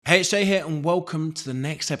Hey, it's Jay here and welcome to the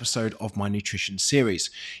next episode of my nutrition series.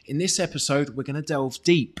 In this episode, we're going to delve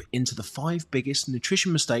deep into the 5 biggest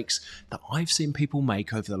nutrition mistakes that I've seen people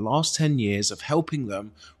make over the last 10 years of helping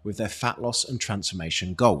them with their fat loss and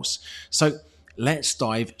transformation goals. So let's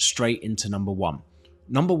dive straight into number 1.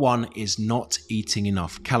 Number 1 is not eating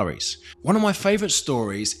enough calories. One of my favorite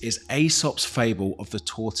stories is Aesop's fable of the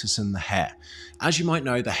tortoise and the hare. As you might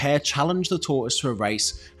know, the hare challenged the tortoise to a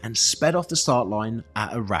race and sped off the start line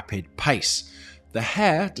at a rapid pace. The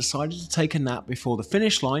hare decided to take a nap before the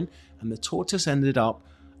finish line, and the tortoise ended up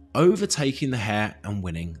overtaking the hare and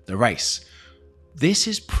winning the race. This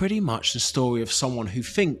is pretty much the story of someone who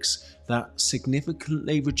thinks that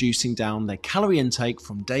significantly reducing down their calorie intake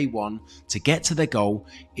from day one to get to their goal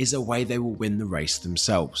is a way they will win the race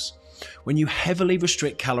themselves. When you heavily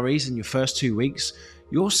restrict calories in your first 2 weeks,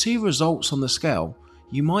 you'll see results on the scale.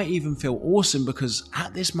 You might even feel awesome because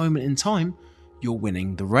at this moment in time, you're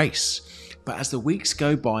winning the race. But as the weeks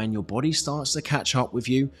go by and your body starts to catch up with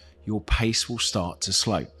you, your pace will start to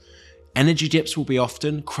slow. Energy dips will be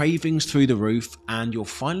often, cravings through the roof, and you'll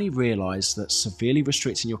finally realize that severely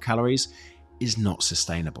restricting your calories is not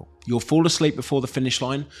sustainable. You'll fall asleep before the finish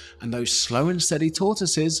line, and those slow and steady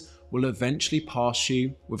tortoises will eventually pass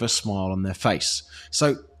you with a smile on their face.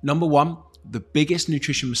 So, number 1, the biggest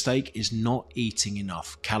nutrition mistake is not eating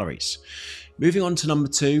enough calories. Moving on to number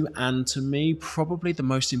 2, and to me, probably the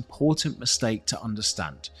most important mistake to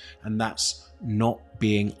understand, and that's not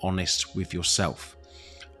being honest with yourself.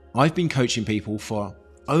 I've been coaching people for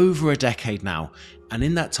over a decade now, and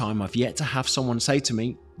in that time I've yet to have someone say to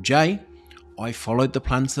me, Jay, I followed the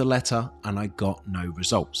plan to the letter and I got no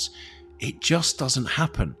results. It just doesn't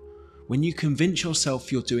happen. When you convince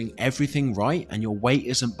yourself you're doing everything right and your weight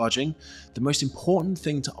isn't budging, the most important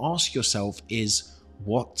thing to ask yourself is,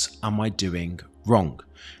 what am I doing wrong?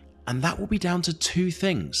 And that will be down to 2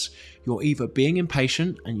 things. You're either being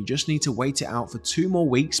impatient and you just need to wait it out for 2 more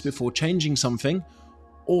weeks before changing something,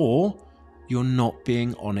 or you're not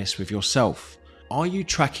being honest with yourself. Are you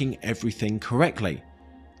tracking everything correctly?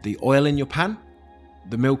 The oil in your pan?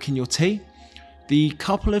 The milk in your tea? The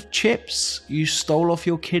couple of chips you stole off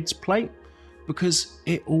your kid's plate? Because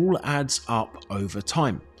it all adds up over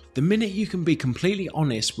time. The minute you can be completely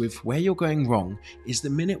honest with where you're going wrong is the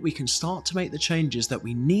minute we can start to make the changes that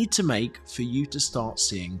we need to make for you to start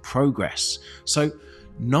seeing progress. So,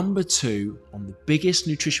 number 2 on the biggest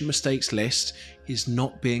nutrition mistakes list is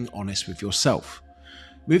not being honest with yourself.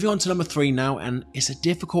 Moving on to number 3 now, and it's a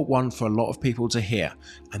difficult one for a lot of people to hear,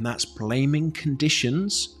 and that's blaming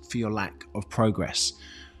conditions for your lack of progress.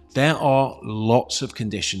 There are lots of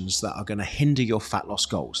conditions that are going to hinder your fat loss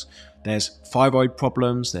goals. There's thyroid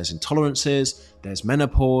problems, there's intolerances, there's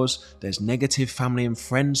menopause, there's negative family and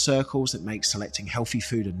friend circles that make selecting healthy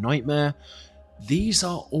food a nightmare. These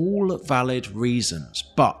are all valid reasons,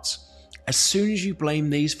 but as soon as you blame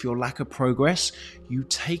these for your lack of progress, you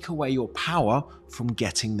take away your power from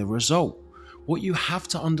getting the result. What you have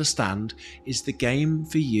to understand is the game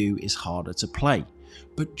for you is harder to play.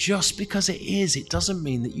 But just because it is, it doesn't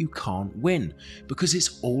mean that you can't win, because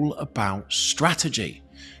it's all about strategy.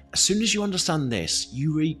 As soon as you understand this,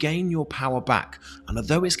 you regain your power back. And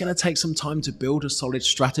although it's going to take some time to build a solid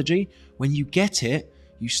strategy, when you get it,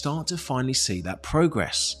 you start to finally see that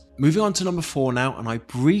progress. Moving on to number 4 now, and I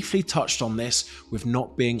briefly touched on this with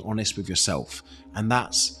not being honest with yourself, and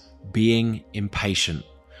that's being impatient.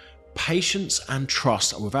 Patience and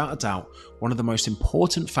trust are without a doubt one of the most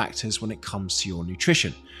important factors when it comes to your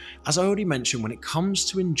nutrition. As I already mentioned, when it comes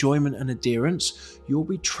to enjoyment and adherence, you'll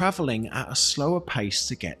be traveling at a slower pace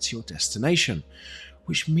to get to your destination,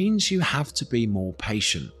 which means you have to be more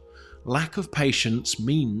patient. Lack of patience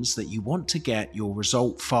means that you want to get your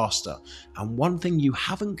result faster, and one thing you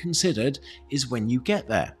haven't considered is when you get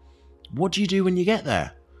there. What do you do when you get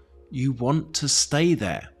there? You want to stay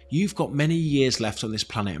there. You've got many years left on this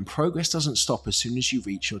planet, and progress doesn't stop as soon as you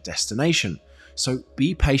reach your destination. So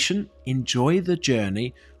be patient, enjoy the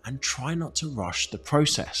journey, and try not to rush the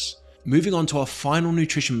process. Moving on to our final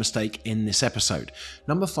nutrition mistake in this episode.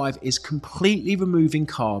 Number 5 is completely removing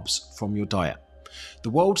carbs from your diet. The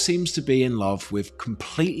world seems to be in love with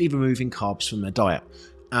completely removing carbs from their diet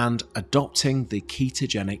and adopting the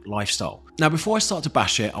ketogenic lifestyle. Now, before I start to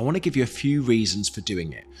bash it, I want to give you a few reasons for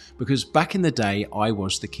doing it, because back in the day, I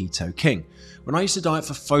was the keto king. When I used to diet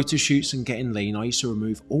for photo shoots and getting lean, I used to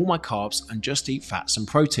remove all my carbs and just eat fats and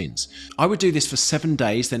proteins. I would do this for 7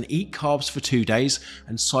 days, then eat carbs for 2 days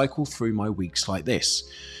and cycle through my weeks like this.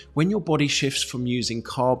 When your body shifts from using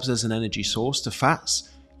carbs as an energy source to fats,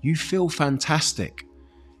 you feel fantastic.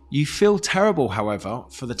 You feel terrible, however,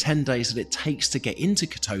 for the 10 days that it takes to get into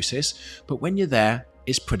ketosis, but when you're there,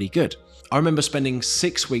 is pretty good. I remember spending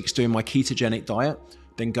 6 weeks doing my ketogenic diet,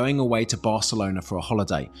 then going away to Barcelona for a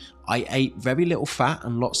holiday. I ate very little fat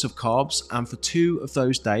and lots of carbs, and for 2 of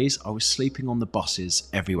those days I was sleeping on the buses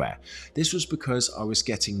everywhere. This was because I was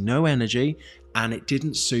getting no energy and it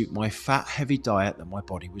didn't suit my fat heavy diet that my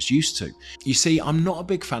body was used to. You see, I'm not a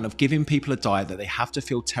big fan of giving people a diet that they have to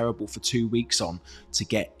feel terrible for 2 weeks on to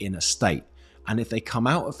get in a state. And if they come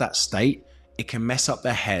out of that state, it can mess up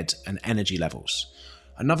their head and energy levels.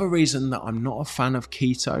 Another reason that I'm not a fan of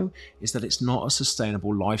keto is that it's not a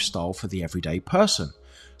sustainable lifestyle for the everyday person.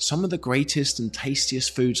 Some of the greatest and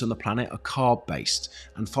tastiest foods on the planet are carb-based,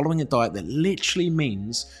 and following a diet that literally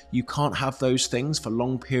means you can't have those things for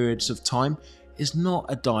long periods of time is not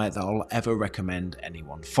a diet that I'll ever recommend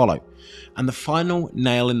anyone follow. And the final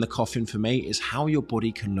nail in the coffin for me is how your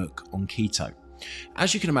body can look on keto.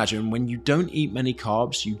 As you can imagine, when you don't eat many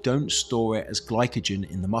carbs, you don't store it as glycogen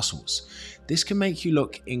in the muscles. This can make you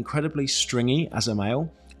look incredibly stringy as a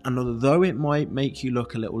male, and although it might make you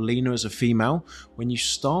look a little leaner as a female, when you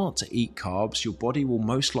start to eat carbs, your body will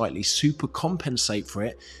most likely supercompensate for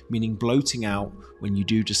it, meaning bloating out when you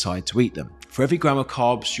do decide to eat them. For every gram of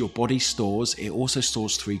carbs your body stores, it also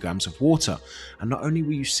stores 3 grams of water. And not only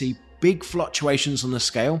will you see big fluctuations on the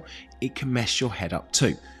scale, it can mess your head up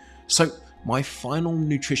too. So my final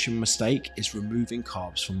nutrition mistake is removing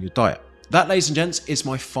carbs from your diet. That, ladies and gents, is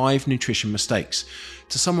my 5 nutrition mistakes.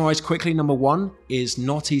 To summarize quickly, number 1 is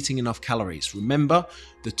not eating enough calories. Remember,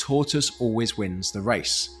 the tortoise always wins the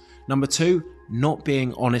race. Number 2, not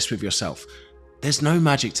being honest with yourself. There's no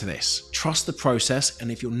magic to this. Trust the process,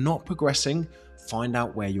 and if you're not progressing, find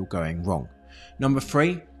out where you're going wrong. Number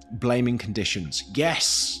 3, blaming conditions.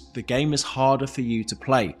 Yes, the game is harder for you to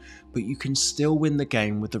play, but you can still win the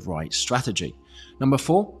game with the right strategy. Number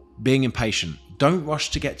 4, being impatient. Don't rush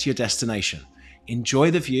to get to your destination. Enjoy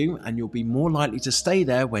the view and you'll be more likely to stay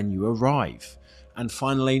there when you arrive. And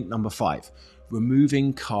finally, number 5,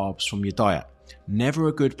 removing carbs from your diet. Never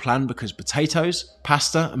a good plan because potatoes,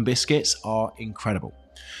 pasta and biscuits are incredible.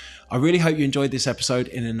 I really hope you enjoyed this episode,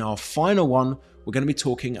 and in our final one, we're going to be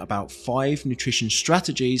talking about 5 nutrition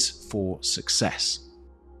strategies for success.